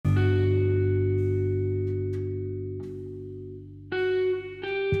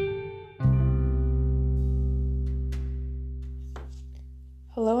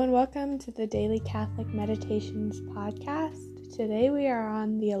and welcome to the Daily Catholic Meditations podcast. Today we are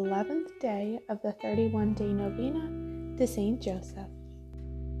on the 11th day of the 31-day Novena to Saint Joseph.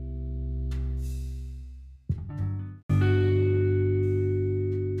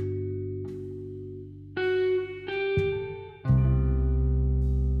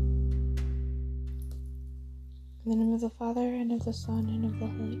 In the name of the Father, and of the Son, and of the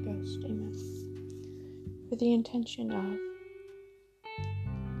Holy Ghost. Amen. For the intention of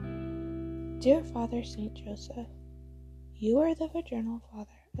Dear Father Saint Joseph, you are the fraternal father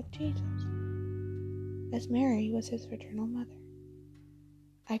of Jesus, as Mary was his fraternal mother.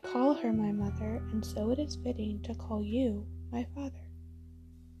 I call her my mother, and so it is fitting to call you my father.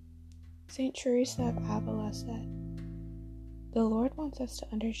 Saint Teresa of Avila said, the Lord wants us to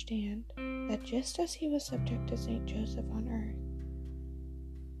understand that just as he was subject to Saint Joseph on earth,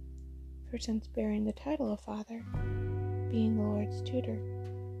 for since bearing the title of father, being the Lord's tutor,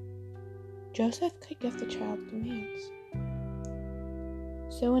 Joseph could give the child commands.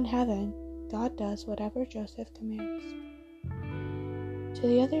 So in heaven, God does whatever Joseph commands. To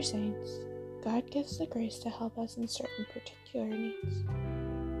the other saints, God gives the grace to help us in certain particular needs.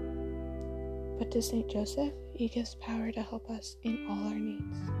 But to Saint Joseph, he gives power to help us in all our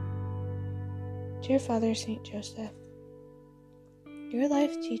needs. Dear Father Saint Joseph, your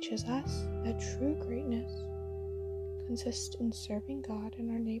life teaches us that true greatness consists in serving God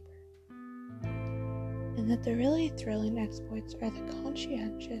and our neighbor, and that the really thrilling exploits are the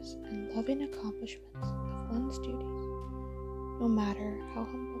conscientious and loving accomplishments of one's duties, no matter how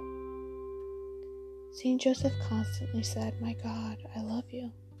humble. Saint Joseph constantly said, my God, I love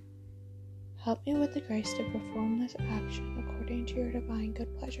you. Help me with the grace to perform this action according to your divine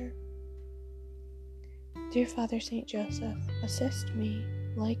good pleasure. Dear Father Saint Joseph, assist me,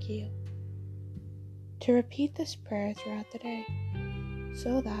 like you, to repeat this prayer throughout the day,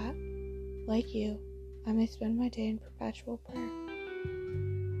 so that, like you, I may spend my day in perpetual prayer.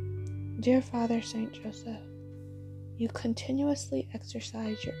 Dear Father Saint Joseph, you continuously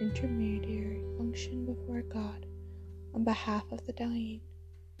exercise your intermediary function before God on behalf of the dying.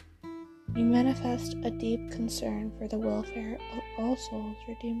 You manifest a deep concern for the welfare of all souls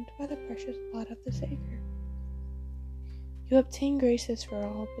redeemed by the precious blood of the Savior. You obtain graces for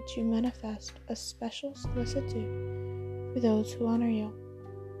all, but you manifest a special solicitude for those who honor you.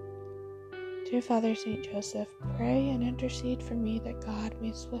 Dear Father Saint Joseph, pray and intercede for me that God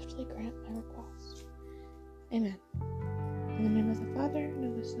may swiftly grant my request. Amen. In the name of the Father, and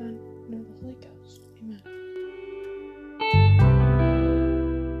of the Son, and of the Holy Ghost. Amen.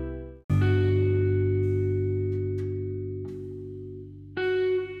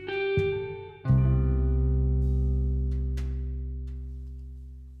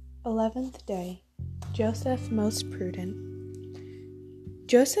 Eleventh day, Joseph most prudent.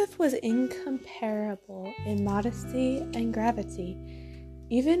 Joseph was incomparable in modesty and gravity.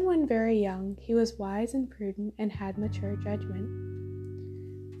 Even when very young, he was wise and prudent and had mature judgment.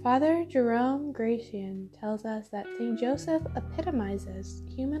 Father Jerome Gratian tells us that Saint Joseph epitomizes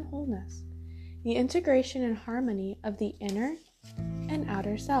human wholeness, the integration and harmony of the inner and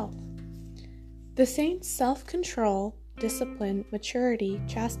outer self. The saint's self-control, discipline, maturity,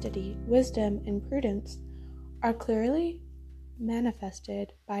 chastity, wisdom, and prudence are clearly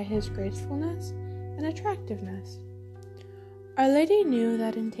manifested by his gracefulness and attractiveness. Our Lady knew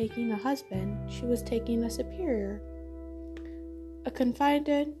that in taking a husband, she was taking a superior, a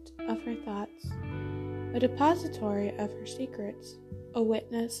confidant of her thoughts, a depository of her secrets, a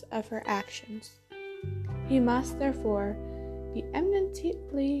witness of her actions. He must, therefore, be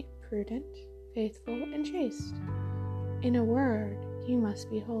eminently prudent, faithful, and chaste. In a word, he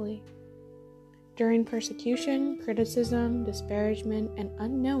must be holy. During persecution, criticism, disparagement, and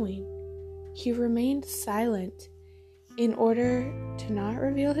unknowing, he remained silent in order to not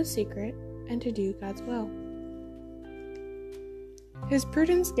reveal his secret and to do God's will. His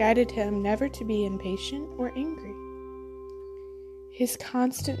prudence guided him never to be impatient or angry. His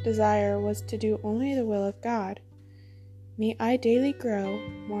constant desire was to do only the will of God. May I daily grow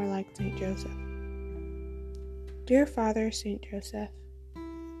more like Saint Joseph. Dear Father Saint Joseph,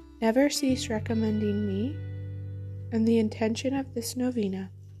 never cease recommending me and the intention of this novena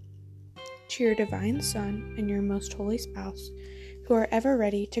to your divine Son and your most holy spouse, who are ever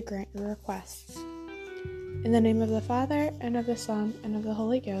ready to grant your requests. In the name of the Father, and of the Son, and of the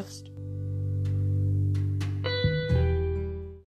Holy Ghost.